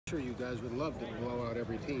sure you guys would love to blow out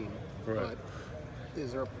every team, Right. but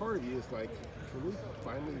is there a part of you that's like, can we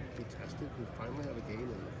finally be tested? Can we finally have a game in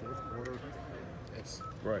the fourth quarter? It's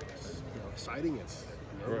Right. exciting. It's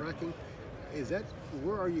nerve-wracking. Is that,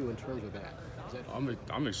 where are you in terms of that? Is that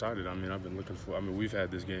I'm excited. I mean, I've been looking for. I mean, we've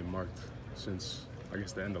had this game marked since I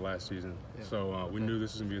guess the end of last season. Yeah. So we knew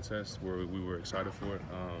this was gonna be a test where we were excited for it.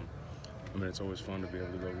 I mean, it's always fun to be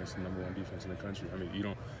able to go against the #1 defense in the country. I mean, you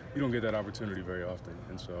don't get that opportunity very often,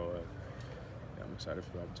 and so yeah, I'm excited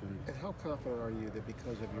for the opportunity. And how confident are you that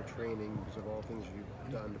because of your training, because of all things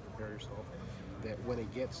you've done to prepare yourself, that when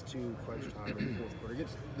it gets to crunch time in the fourth quarter,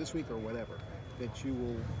 gets this week or whenever, that you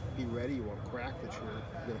will be ready, you won't crack, that you're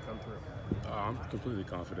going to come through? I'm completely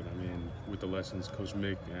confident. I mean, with the lessons Coach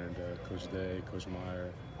Mick and Coach Day, Coach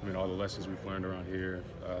Meyer, I mean, all the lessons we've learned around here,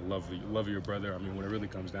 love your brother. I mean, when it really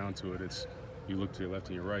comes down to it, it's you look to your left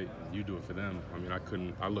and your right, and you do it for them. I mean,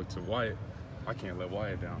 I look to Wyatt. I can't let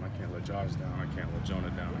Wyatt down. I can't let Josh down. I can't let Jonah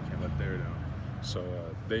down. I can't let Thayer down. So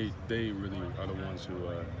they really are the ones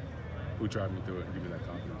who drive me through it and give me that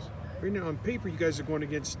confidence. Right now, on paper, you guys are going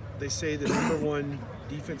against, they say, the #1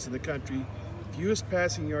 defense in the country. Fewest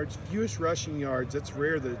passing yards, fewest rushing yards. That's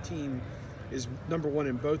rare that a team is #1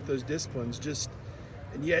 in both those disciplines.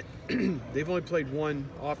 And yet, they've only played one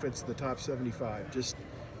offense in the top 75. Just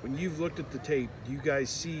when you've looked at the tape, do you guys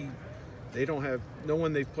see they don't have, no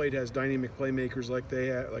one they've played has dynamic playmakers like they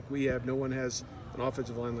have, like we have. No one has an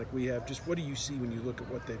offensive line like we have. Just what do you see when you look at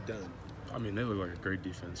what they've done? I mean, they look like a great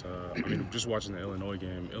defense. I mean, just watching the Illinois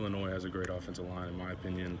game, Illinois has a great offensive line, in my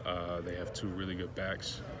opinion. They have 2 really good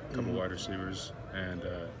backs, a couple wide receivers, and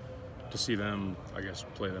to see them, I guess,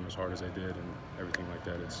 play them as hard as they did and everything like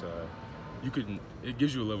that, it's it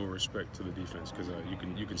gives you a level of respect to the defense because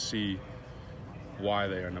you can see why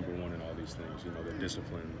they are #1 in all these things. You know, they're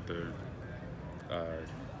disciplined, they're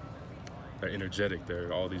energetic,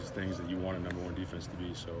 they're all these things that you want a #1 defense to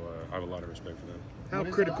be. So I have a lot of respect for them. How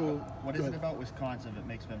critical? What is it about Wisconsin that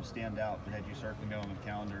makes them stand out that had you circling them on the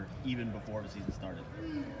calendar even before the season started?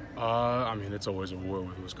 I mean, it's always a war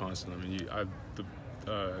with Wisconsin. I mean,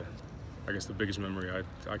 I guess the biggest memory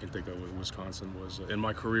I can think of with Wisconsin was, in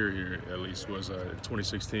my career here at least, was in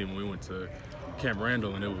 2016 when we went to Camp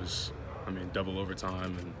Randall, and it was, I mean, double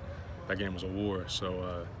overtime, and that game was a war.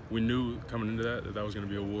 So we knew coming into that was going to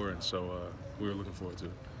be a war, and so we were looking forward to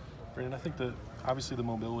it. Branden, I think that obviously the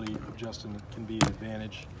mobility of Justin can be an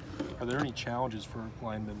advantage. Are there any challenges for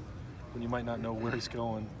linemen when you might not know where he's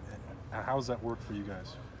going? How does that work for you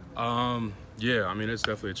guys? Yeah, I mean, it's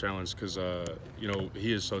definitely a challenge because, you know,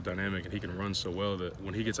 he is so dynamic and he can run so well that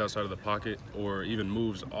when he gets outside of the pocket or even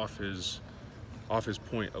moves off his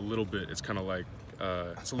point a little bit, it's kind of like,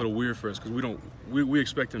 it's a little weird for us because we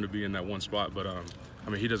expect him to be in that one spot, but I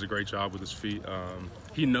mean, he does a great job with his feet.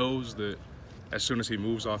 He knows that as soon as he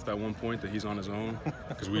moves off that one point that he's on his own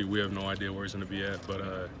because we have no idea where he's going to be at,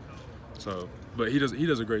 but he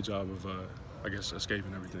does a great job of I guess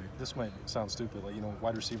escaping everything. This might sound stupid, like, you know,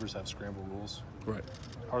 wide receivers have scramble rules. Right.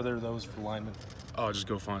 Are there those for linemen? Oh, just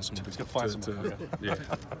go find someone. Just go find someone. Okay. Yeah.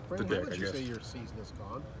 Branden, deck, how would I you guess. say your season is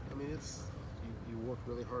gone? I mean, you worked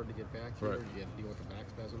really hard to get back here. Right. You had to deal with the back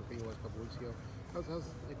spasm for you a couple weeks ago. How's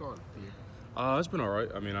it gone for you? It's been all right.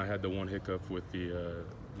 I mean, I had the one hiccup with the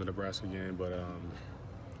Nebraska game, but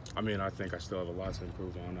I mean, I think I still have a lot to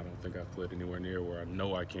improve on. I don't think I've played anywhere near where I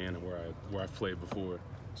know I can and where I've played before.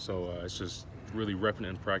 So it's just really repping it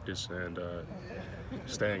in practice and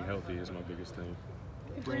staying healthy is my biggest thing.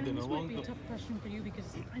 Branden, this might be a tough question for you because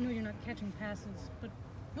I know you're not catching passes, but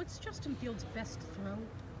what's Justin Fields' best throw?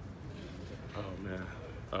 Oh, man.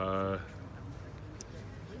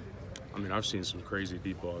 I mean, I've seen some crazy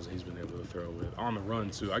deep balls that he's been able to throw with. On the run,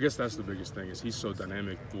 too. I guess that's the biggest thing is he's so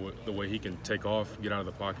dynamic, the way he can take off, get out of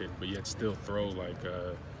the pocket, but yet still throw like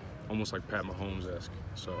almost like Pat Mahomes-esque.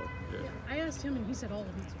 So, yeah. I asked him, and he said all of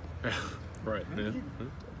it. Right. Yeah.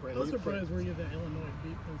 How surprised were you that Illinois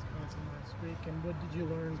beat Wisconsin last week, and what did you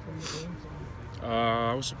learn from the game?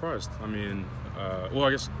 I was surprised. I mean, well,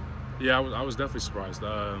 I guess, yeah, I was definitely surprised.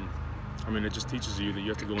 I mean, it just teaches you that you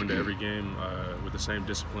have to go into every game with the same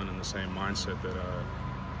discipline and the same mindset that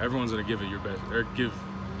everyone's going to give it your best, or give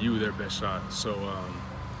you their best shot. So,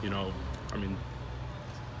 you know, I mean,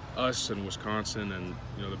 us and Wisconsin and,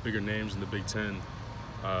 you know, the bigger names in the Big Ten,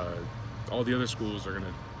 all the other schools are going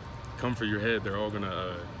to come for your head. They're all going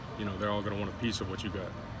to, you know, they're all going to want a piece of what you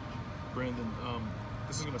got. Branden,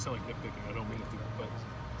 this is going to sound like nitpicking. I don't mean it to, but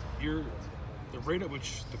the rate at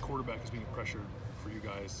which the quarterback is being pressured for you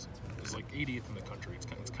guys is like 80th in the country. It's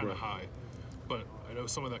kind of high. But I know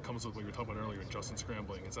some of that comes with what you were talking about earlier, Justin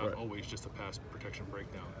scrambling. It's not always just a pass protection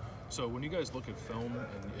breakdown. So when you guys look at film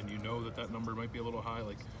and you know that number might be a little high,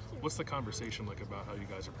 like what's the conversation like about how you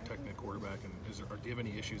guys are protecting the quarterback, and or do you have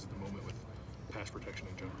any issues at the moment with pass protection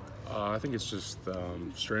in general? I think it's just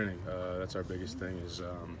straining. That's our biggest thing. Is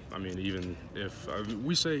I mean, even if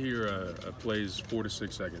we say here a play's 4 to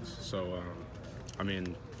 6 seconds, so I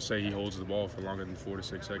mean, say he holds the ball for longer than 4 to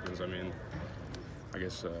 6 seconds. I mean, I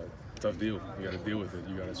guess tough deal. You got to deal with it.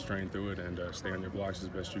 You got to strain through it and stay on your blocks as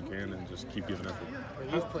best you can, and just keep giving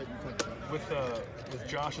effort. With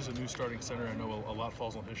Josh as a new starting center, I know a lot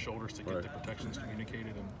falls on his shoulders to get the protections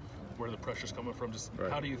communicated and where the pressure's coming from. Just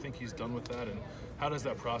how do you think he's done with that, and how does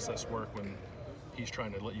that process work when he's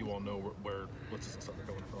trying to let you all know where blitzes and stuff are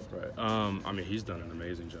coming from? Right. I mean, he's done an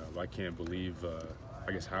amazing job. I can't believe,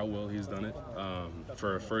 I guess, how well he's done it.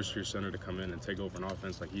 For a first-year center to come in and take over an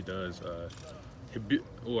offense like he does,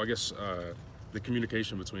 I guess the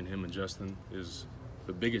communication between him and Justin is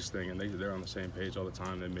the biggest thing, and they're on the same page all the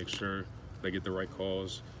time. They make sure they get the right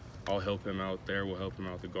calls. I'll help him out. There will help him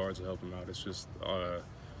out. The guards will help him out. It's just, I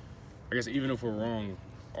guess, even if we're wrong,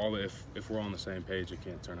 if we're on the same page, it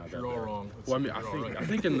can't turn out that bad. You're all wrong. Well, I mean, I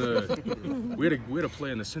think in the we had a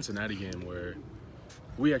play in the Cincinnati game where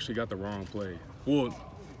we actually got the wrong play. Well,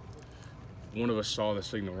 one of us saw the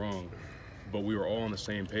signal wrong, but we were all on the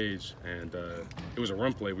same page, and it was a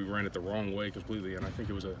run play. We ran it the wrong way completely, and I think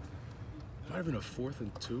it might have been a 4th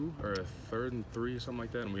and 2 or a 3rd and 3 or something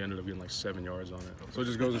like that, and we ended up getting like 7 yards on it. So it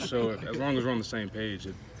just goes to show, as long as we're on the same page,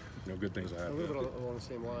 good things will happen. A little bit along the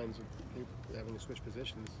same lines of having to switch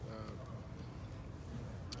positions.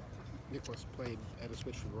 Nicholas played at a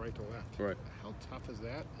switch from right to left. Right. How tough is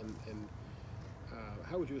that, and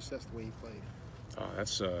how would you assess the way he played?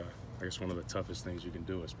 That's I guess one of the toughest things you can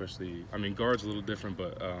do, especially, I mean, guard's a little different,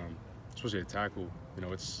 but especially a tackle,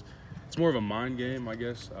 it's more of a mind game, I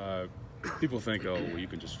guess. People think, oh, well, you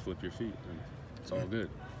can just flip your feet and it's all good.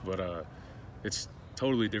 But it's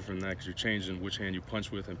totally different than that, because you're changing which hand you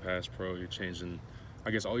punch with in pass pro. You're changing,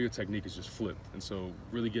 I guess, all your technique is just flipped. And so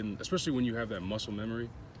really getting, especially when you have that muscle memory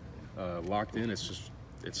locked in, it's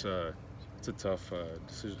a tough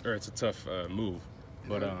decision, or it's a tough move.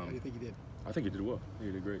 But how do you think he did? I think he did well. He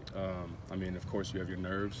did great. I mean, of course, you have your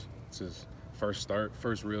nerves. It's his first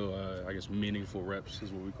real, I guess, meaningful reps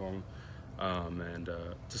is what we call them. And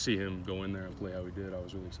to see him go in there and play how he did, I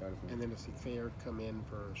was really excited for him. And then to see Thayer come in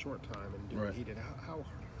for a short time and do what he did, how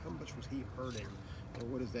much was he hurting?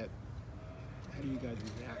 And what is that? How do you guys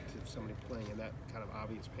react to somebody playing in that kind of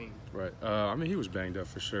obvious pain? Right. I mean, he was banged up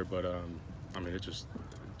for sure, but I mean, it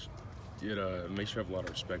makes you have a lot of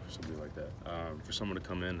respect for somebody like that. For someone to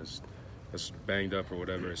come in as banged up or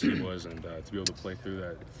whatever as he was, and to be able to play through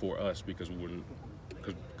that for us because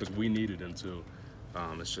we needed him to,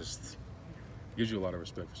 it's just gives you a lot of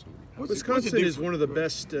respect for somebody. Wisconsin is one of the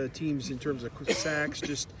best teams in terms of sacks.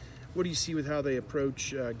 Just what do you see with how they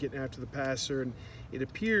approach getting after the passer? And it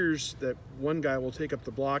appears that one guy will take up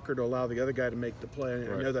the blocker to allow the other guy to make the play.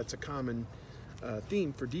 And I know that's a common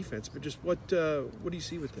theme for defense, but just what do you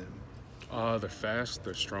see with them? They're fast,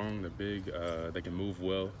 they're strong, they're big, they can move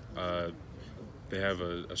well. They have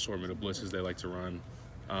an assortment of blitzes they like to run.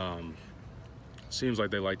 Seems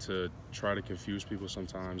like they like to try to confuse people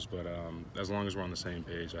sometimes, but as long as we're on the same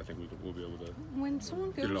page, I think we'll be able to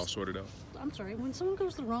get it all sorted out. I'm sorry, when someone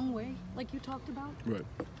goes the wrong way, like you talked about, right?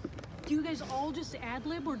 Do you guys all just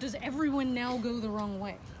ad-lib, or does everyone now go the wrong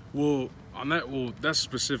way? Well, that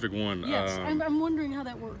specific one. Yes, I'm wondering how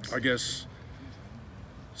that works. I guess.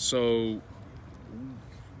 So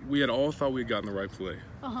we had all thought we had gotten the right play,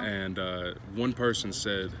 and one person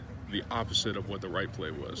said the opposite of what the right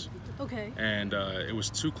play was. Okay. And it was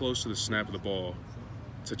too close to the snap of the ball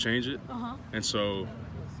to change it. And so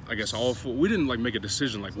I guess all four, we didn't like make a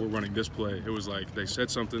decision like we're running this play. It was like they said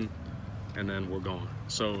something and then we're going.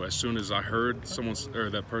 So as soon as I heard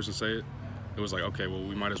that person say it, it was like, okay, well,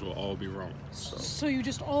 we might as well all be wrong. So you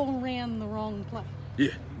just all ran the wrong play?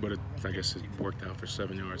 Yeah, but I guess it worked out for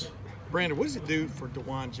 7 yards. Brandon, what does it do for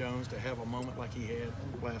DeJuan Jones to have a moment like he had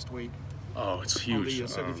last week? Oh, it's huge. On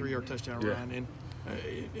the 73-yard touchdown run.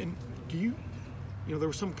 And do you there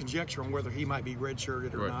was some conjecture on whether he might be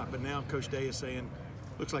redshirted or not, but now Coach Day is saying,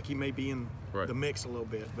 looks like he may be in the mix a little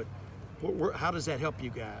bit. But how does that help you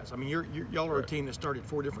guys? I mean, y'all are a team that started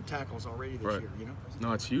 4 different tackles already this year,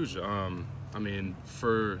 No, it's huge. I mean,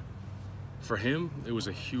 for him, it was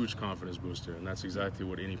a huge confidence booster, and that's exactly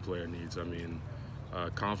what any player needs. I mean,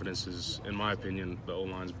 confidence is, in my opinion, the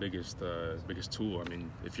O-line's biggest tool. I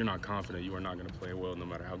mean, if you're not confident, you are not going to play well no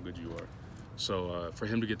matter how good you are. So for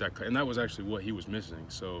him to get that, and that was actually what he was missing.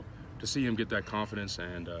 So to see him get that confidence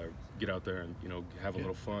and get out there and have a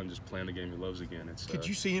little fun, just playing the game he loves again. Could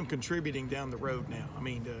you see him contributing down the road now? I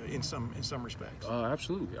mean, in some respects.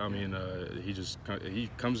 Absolutely. I mean, he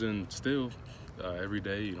comes in still every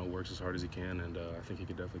day. Works as hard as he can, and I think he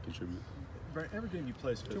could definitely contribute. Branden, every game you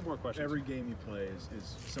play is Two more questions. Every game you play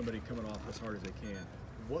is somebody coming off as hard as they can.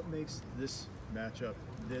 What makes this matchup,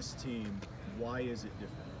 this team, why is it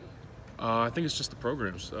different? I think it's just the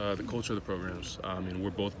programs, the culture of the programs. I mean,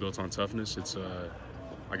 we're both built on toughness. It's,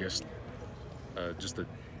 I guess,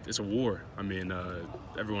 it's a war. I mean,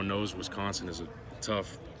 everyone knows Wisconsin is a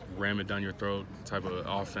tough, ram it down your throat type of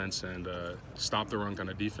offense and stop the run kind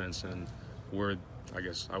of defense. And we're, I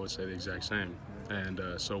guess, I would say the exact same. And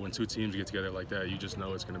so when two teams get together like that, you just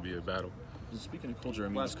know it's going to be a battle. Speaking of culture, I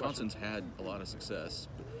mean, Wisconsin's had a lot of success.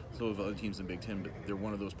 So have other teams in Big Ten, but they're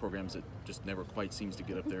one of those programs that just never quite seems to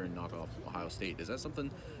get up there and knock off Ohio State. Is that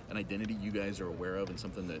something, an identity you guys are aware of, and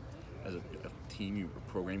something that, as a team,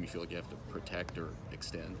 a program, you feel like you have to protect or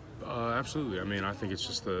extend? Absolutely. I mean, I think it's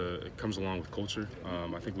just it comes along with culture.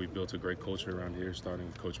 I think we've built a great culture around here, starting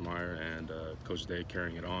with Coach Meyer and Coach Day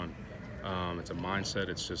carrying it on. It's a mindset.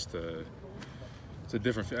 It's just it's a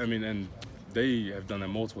different. I mean, and they have done that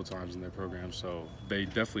multiple times in their program, so they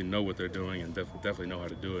definitely know what they're doing and definitely know how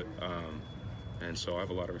to do it. And so I have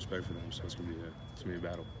a lot of respect for them. So it's gonna be a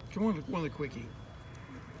battle. One other quickie.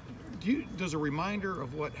 Does a reminder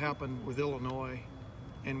of what happened with Illinois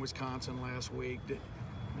and Wisconsin last week?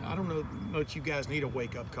 I don't know that you guys need a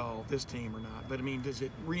wake-up call, this team or not, but I mean, does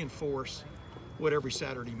it reinforce what every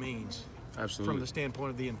Saturday means? Absolutely. From the standpoint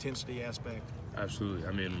of the intensity aspect. Absolutely.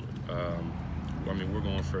 I mean, we're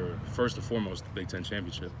going for, first and foremost, the Big Ten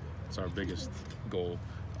championship. It's our biggest goal.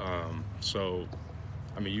 So,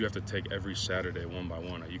 I mean, you have to take every Saturday one by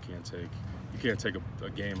one. You can't take a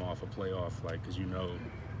game off, a playoff, because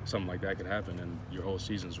something like that could happen and your whole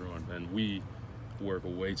season's ruined. And we work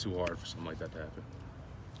way too hard for something like that to happen.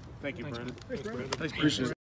 Thank you, Branden. Thanks, Branden. Appreciate it.